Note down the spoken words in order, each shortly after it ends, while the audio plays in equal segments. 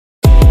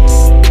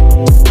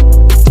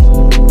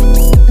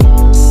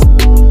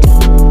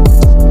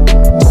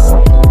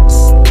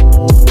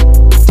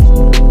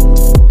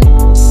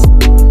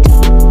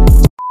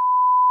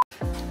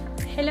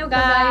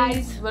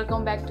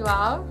to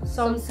our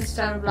Some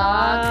Sister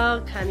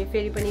Vlog. हामी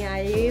फेरि पनि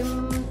आयौँ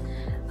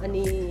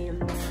अनि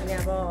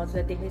अब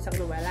हजुर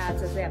देखिसक्नु भयो होला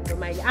आज चाहिँ हाम्रो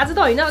माइली आज त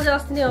होइन अझ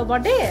अस्ति नै हो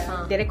बर्थडे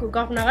धेरै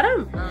गफ नगरौँ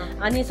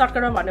अनि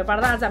सर्टकटमा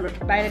भन्नुपर्दा आज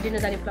हाम्रो बाहिर डिनर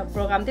जाने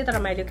प्रोग्राम थियो तर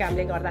माइलीको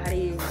कामले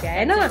गर्दाखेरि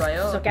भ्याएन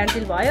सो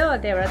क्यान्सल भयो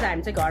त्यही भएर चाहिँ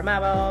हामी चाहिँ घरमा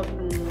अब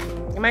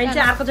माइली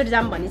चाहिँ अर्कोचोटि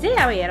जाऊँ भने चाहिँ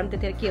अब हेरौँ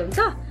त्यतिखेर के हुन्छ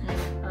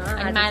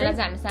माइलीलाई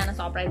चाहिँ हामी सानो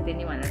सरप्राइज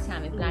दिने भनेर चाहिँ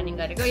हामी प्लानिङ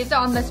गरेको यो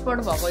चाहिँ अन द स्पोट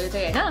भएको यो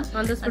चाहिँ होइन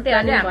अन द स्पोट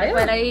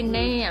पहिल्यै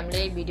नै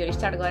हामीले भिडियो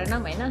स्टार्ट गरेनौँ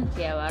होइन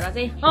त्यही भएर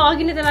चाहिँ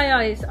अघि नै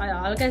त्यसलाई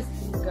हल्का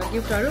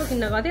गिफ्टहरू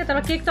किन्न गर्थ्यो तर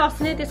केक चाहिँ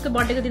अस्ति नै त्यसको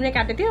बर्थडेको दिनै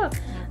काटेको थियो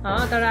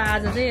तर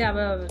आज चाहिँ अब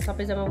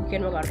सबैजना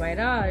विकेन्डमा घर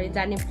भएर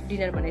जाने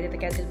डिनर भनेर त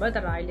क्यान्सल भयो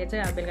तर अहिले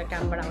चाहिँ अब बेलुका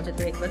कामबाट आउँछ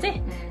त्यो 1 बजे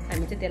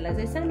हामी चाहिँ त्यसलाई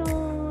चाहिँ सानो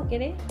के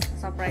अरे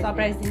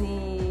सरप्राइज दिने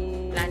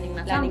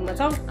प्लानिङमा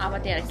छौँ अब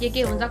त्यहाँ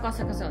के हुन्छ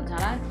कसो हुन्छ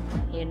होला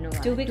हेर्नु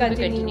टु बी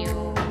कन्टिन्यू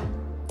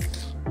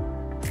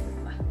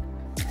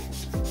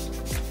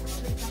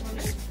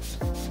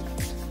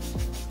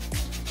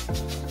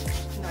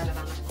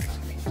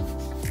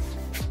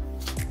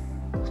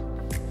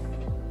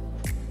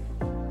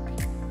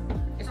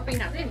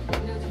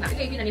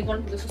किनभने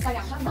बोल्नु सुस्ता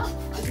लाग्छ नि त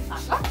अलिक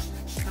फाल्छ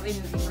सबै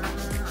म्युजिकमा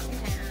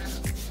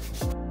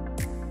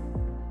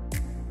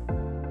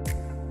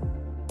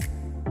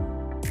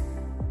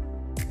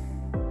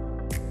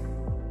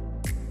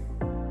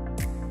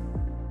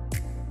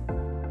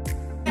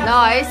ल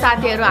है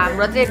साथीहरू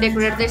हाम्रो चाहिँ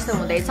डेकोरेट चाहिँ यस्तो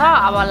हुँदैछ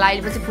अब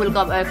अहिले पछि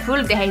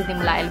फुल देखाइदिउँ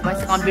ल अहिले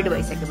पछि कम्प्लिट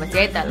भइसकेपछि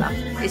है त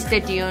ल स्टे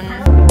ट्युन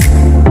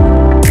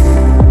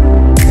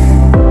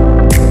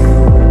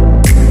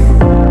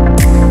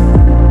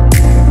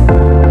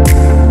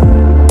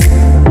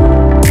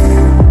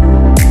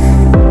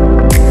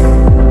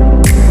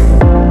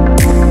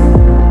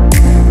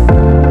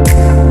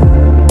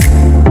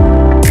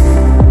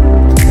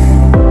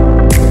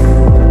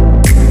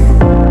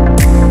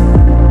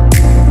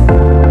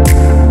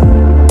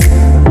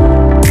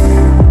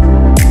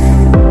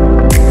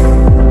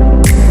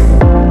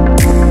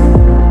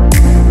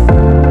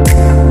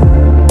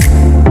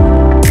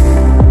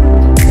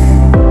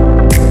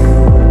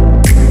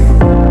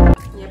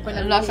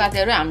ल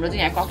साथीहरू हाम्रो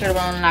चाहिँ यहाँ ककटेल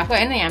बनाउनु लगाएको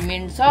होइन यहाँ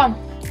मिन्ट छ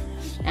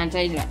यहाँ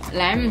चाहिँ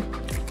ल्याम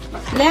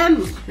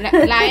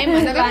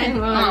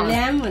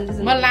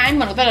म लाइम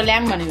भनेको तर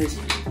ल्याम भनेको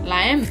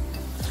लाइम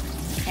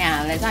यहाँ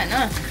हाल्दैछ होइन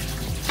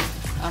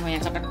अब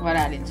यहाँ चटक्क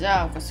पारेर हालिन्छ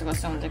कस्तो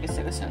हुन्छ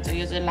हुन्छ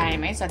यो चाहिँ लाइम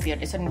है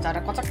साथीहरू यसरी तर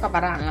कचक्क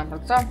पारेर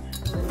हाल्नुपर्छ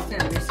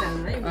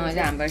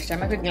हाम्रो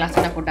स्टाइलमा फेरि ग्लास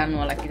नफुटाल्नु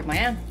होला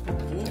कृपया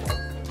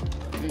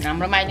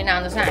हाम्रो माइली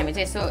नआउँदैछ हामी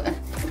चाहिँ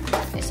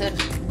यसो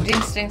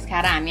ड्रिङ्क्स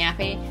खाएर हामी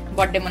आफै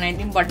बर्थडे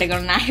मनाइदिउँ बर्थडे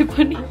गर्न आए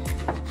पनि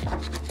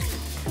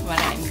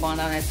भनेर हामी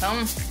बनाउँदैछौँ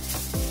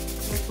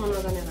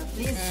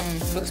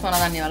लुक्समा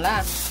नजाने होला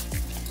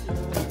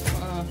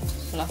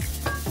ल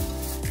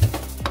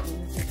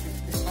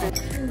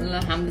ल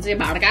हाम्रो चाहिँ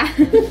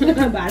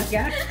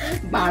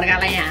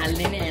भाड्कालाई यहाँ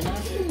हाल्ने नि होइन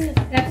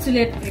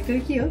एब्सोल्युट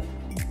के हो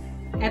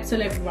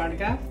एब्सोल्युट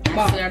भाड्का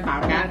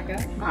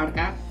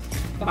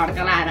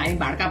लाएर हामी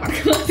भाड्का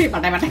गर्दै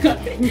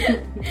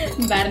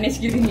बाहिर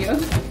निस्किदिने हो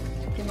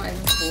त्यो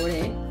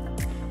मैले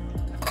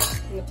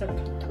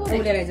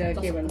छोडेँ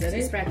के भन्छ अरे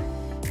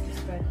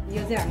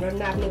यो चाहिँ हाम्रो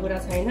नाप्ने कुरा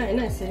छैन होइन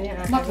यसरी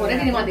म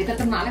छोडेँ म भित्र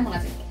त नहाले मलाई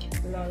चाहिँ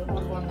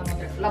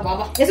ल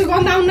बाबा यसो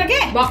गन्ध आउन के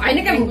होइन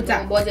क्या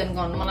बजे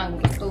गर्नु मलाई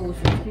कस्तो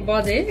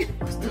बजे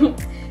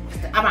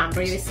अब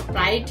हाम्रो यो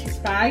स्प्राइट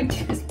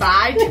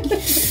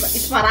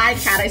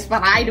खाएर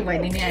स्प्राइट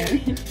भइदिने हामी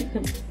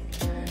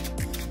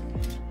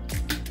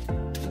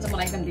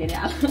मलाई एकदम धेरै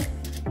हाल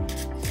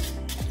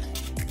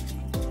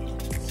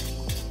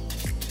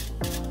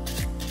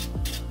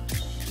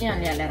यहाँ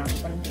ल्याएर आउनु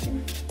पर्ने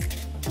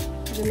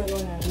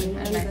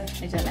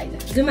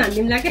जुम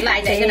हाल्दिउँला के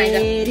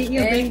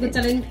यो ब्याङ्कको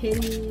चलाइ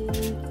फेरि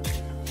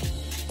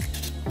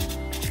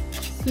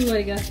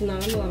सुगरी गाछ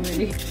नहाल्नु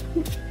मैले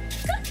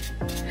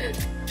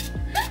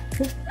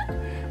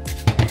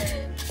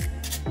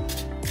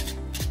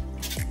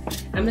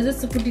हाम्रो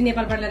जस्तो सुकुटी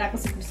नेपालबाट ल्याएर आएको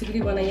सुकुटी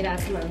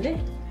बनाइरहेको छौँ हामीले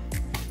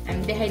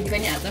हामी देखाइदिइ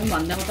पनि हाल्छौँ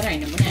भन्दा मात्र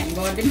होइन पनि हामी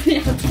गर्दै पनि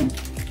हाल्छौँ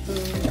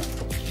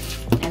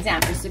यहाँ चाहिँ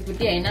हाम्रो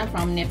सुकुटी होइन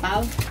फ्रम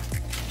नेपाल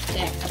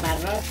ट्याक्क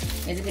पारेर यो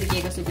चाहिँ फेरि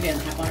के को सुकुटीहरू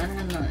थाहा पाउन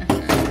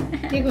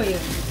के को यो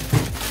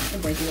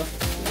भैँसीको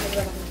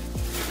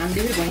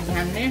हामीले फेरि भैँसी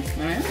खाने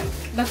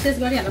बक्सेस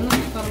गरिहालौँ न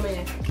कममा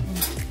यहाँ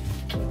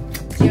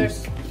चियर्स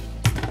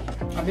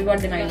ह्यापी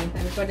बर्थडे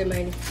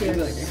माइली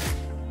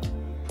चियर्स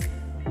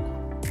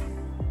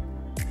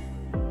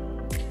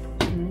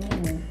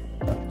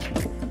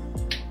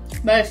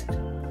बेस्ट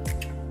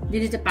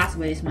दिदी चाहिँ पास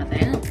भयो यसमा त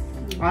होइन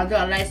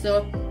हजुरहरूलाई यस्तो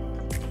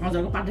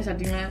हजुरको पार्टी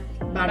सार्टीमा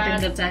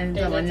बारटेन्डर चाहिन्छ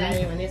भने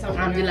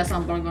हामीलाई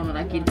सम्पर्क गर्नु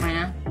होला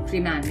कृपया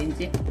फ्रीमा हालिदिन्छ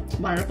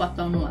भनेर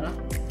पत्ताउनु होला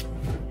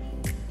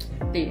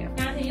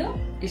त्यही हो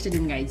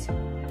stadium guys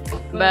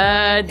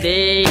birthday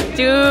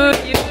to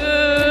you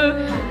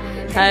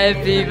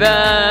happy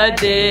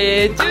birthday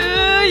to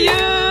you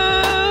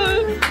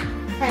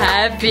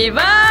happy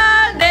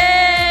birthday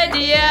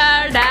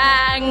dear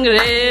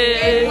डाङ्ग्रे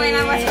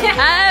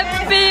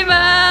happy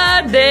birthday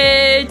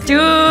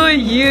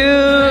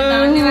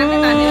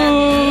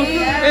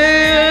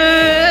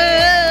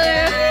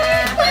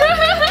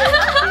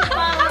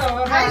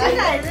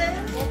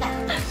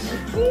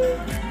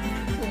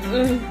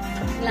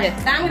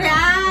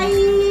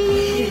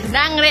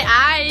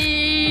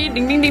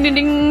डिङ डिङ डिङ डिङ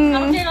डिङ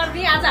के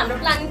गर्दै आज हाम्रो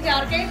प्लानिङ थियो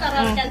अर्कै तर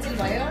क्यान्सल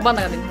भयो बन्द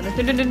गरिदिनु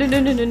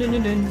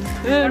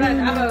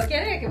अब के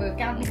अरे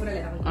कामको कुरा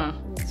लिएर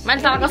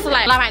मैले तर कस्तो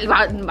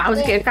लाग्यो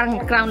भाउजू के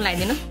क्राउन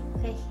लगाइदिनु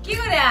के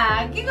गर्या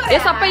यो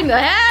सबै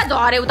हे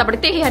झरे उताबाट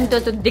त्यही अनि त्यो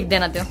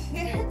देख्दैन त्यो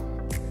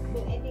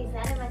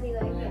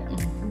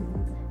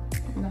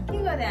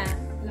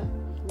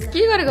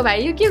के गरेको भाइ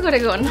यो के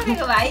गरेको भन्नु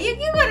भाइ यो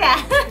के गर्या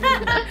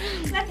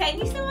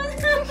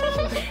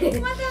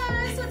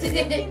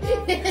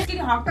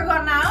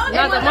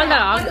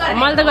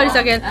मैले त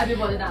गरिसकेँ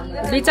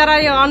बिचरा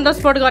यो अन द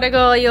स्पोट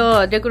गरेको यो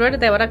डेकोरेट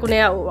त्यही भएर कुनै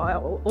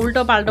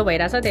उल्टो पाल्टो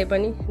भइरहेछ त्यही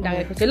पनि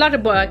डाङ्गे खुसी ल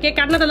के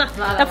काट्न त ल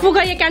फुक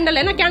यो क्यान्डल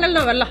होइन क्यान्डल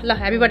नभएर ल ल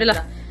ह्याप्पी बर्थडे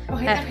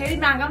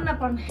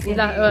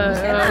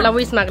ल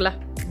विस माग ल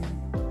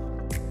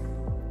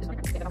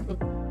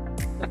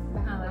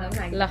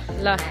La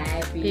la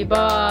happy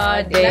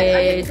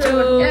birthday to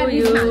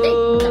you,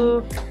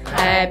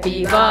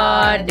 happy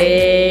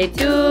birthday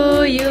to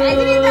you,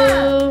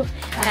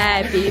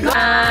 happy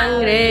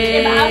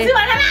birthday,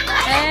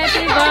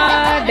 happy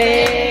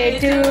birthday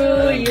to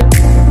you.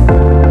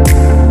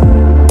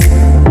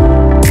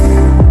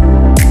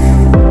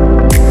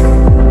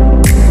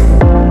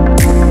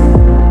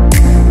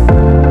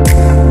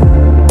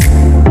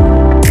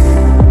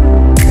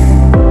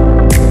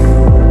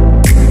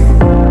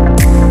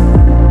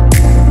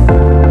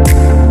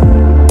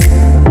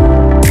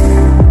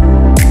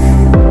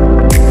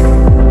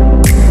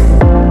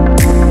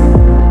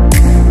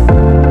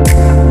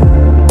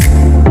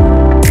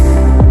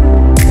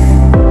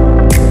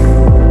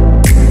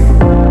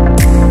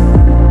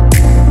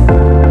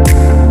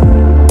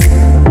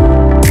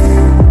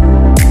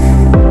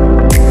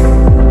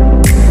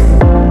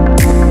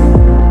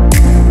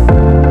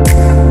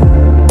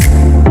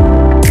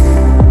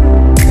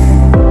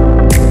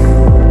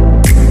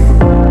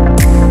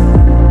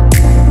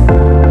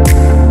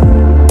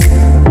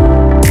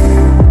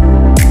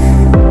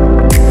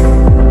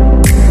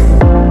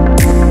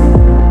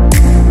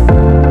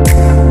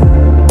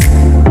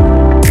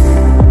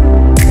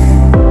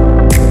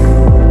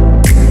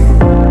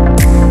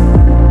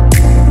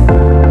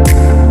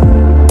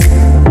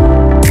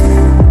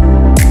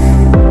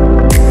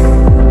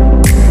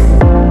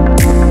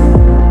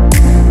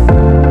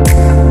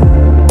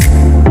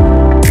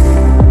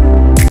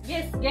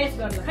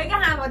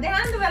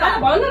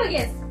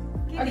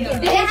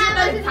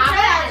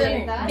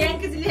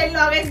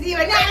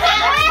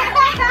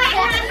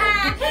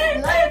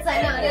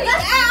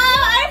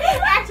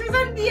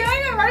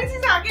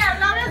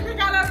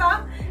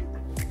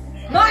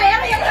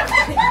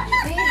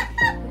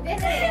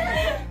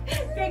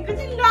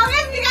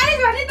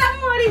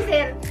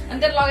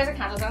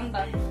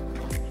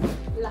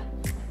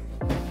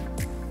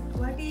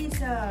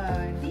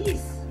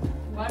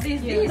 What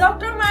is this?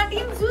 Dr.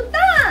 Martin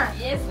Zuta.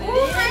 Yes.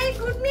 Oh my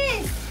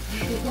goodness.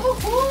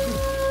 Oh,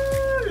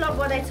 look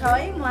what I saw.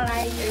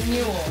 मलाई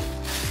new.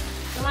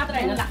 मात्र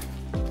हैन ल.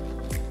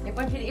 यो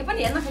पनि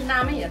हेर्न फेरि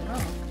नामै हेर्नु.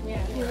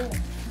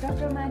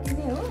 Dr. Martin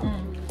नै हो.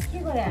 के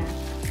गरे?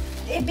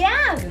 ए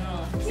ब्याग.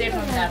 सेट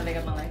हुन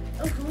जान्दैको मलाई.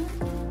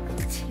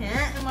 छ्या,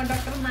 म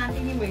Dr.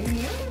 Martin नै भइ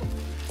नि हो.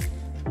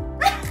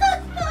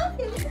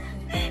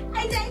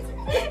 आई जाई.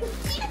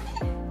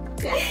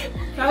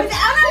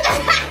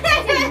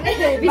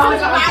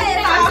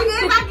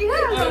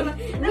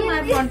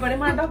 मन पर्यो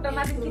मलाई डक्टर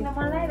माथि किन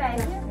मलाई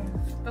राखेको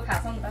त थाहा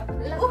छ नि त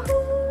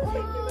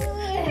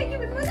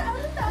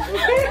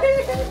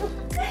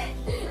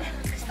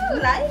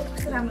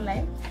राम्रो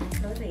लाग्यो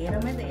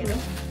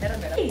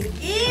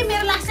ए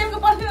मेरो लास्ट टाइमको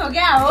पर्फ्युम हो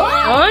क्या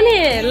हो नि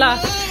ल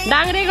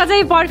डाङ्ग्रेको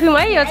चाहिँ पर्फ्युम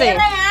है यो चाहिँ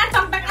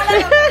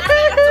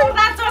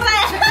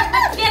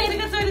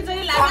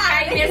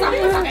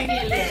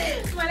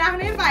मैले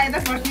आफ्नै पाएँ त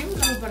पर्फ्युम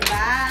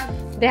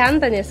ध्यान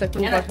त नि यसो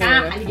कुन पर्फ्युम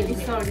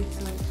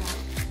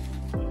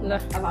ल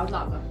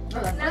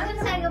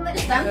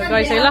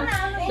गइसक्यो ल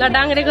ल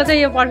डाङ्ग्रेको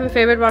चाहिँ यो पर्फ्युम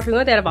फेभरेट पर्फ्युम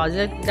हो त्यहाँ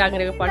भाउजूले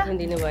डाङ्ग्रेको पर्फ्युम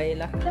दिनुभयो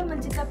ल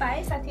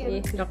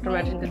डक्टर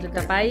मार्टिनको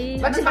जुत्ता पाइ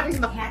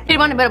फेरि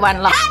भन्नु पऱ्यो भएन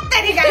ल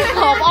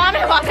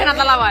बसेन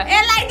त ल भयो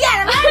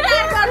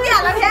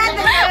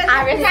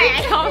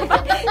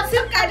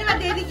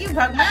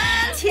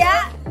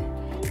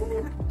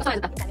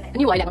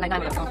नि भइरहेको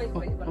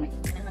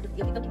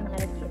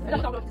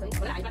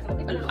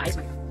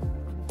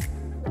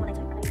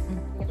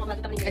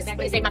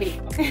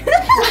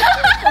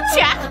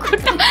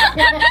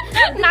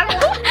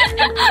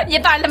यो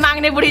त अहिले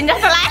माग्ने बुढी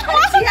जस्तो लाग्यो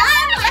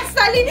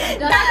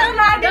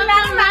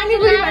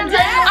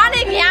अनि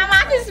यहाँ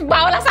माथि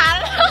बाउला सार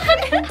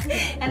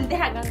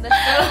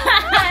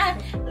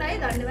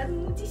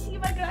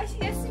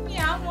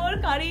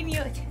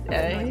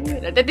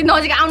त्यति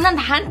नजिक आउन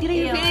धानतिर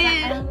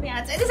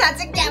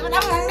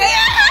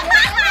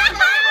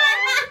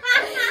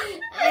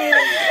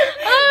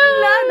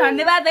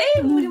धन्यवाद है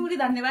मुडी मुडी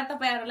धन्यवाद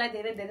तपाईहरुलाई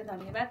धेरै धेरै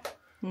धन्यवाद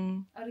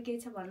अरु केही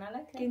छ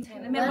भन्नलाई केही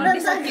छैन मेरो बर्थडे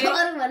सकियो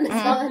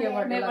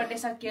मेरो बर्थडे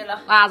सकियो ल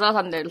आज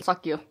सन्डे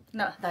सकियो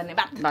ल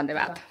धन्यवाद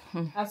धन्यवाद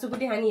अब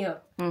सुकुटी हानी हो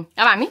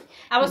अब हामी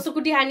अब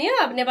सुकुटी हानी हो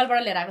अब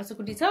नेपालबाट लिएर आएको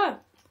सुकुटी छ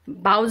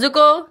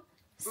भाउजूको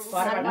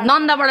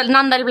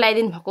नन्दले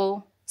ल्याइदिनु भएको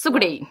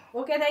सुकुटी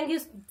okay thank you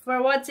for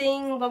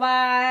watching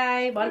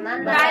by by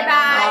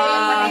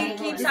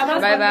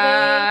by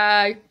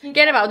by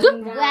के अरे भाउजू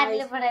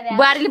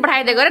बुहारीले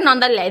पठाइदिएको र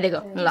नन्दले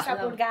ल्याइदिएको ल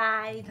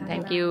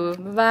थ्याङ्क यू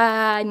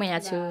बाई म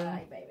यहाँ छु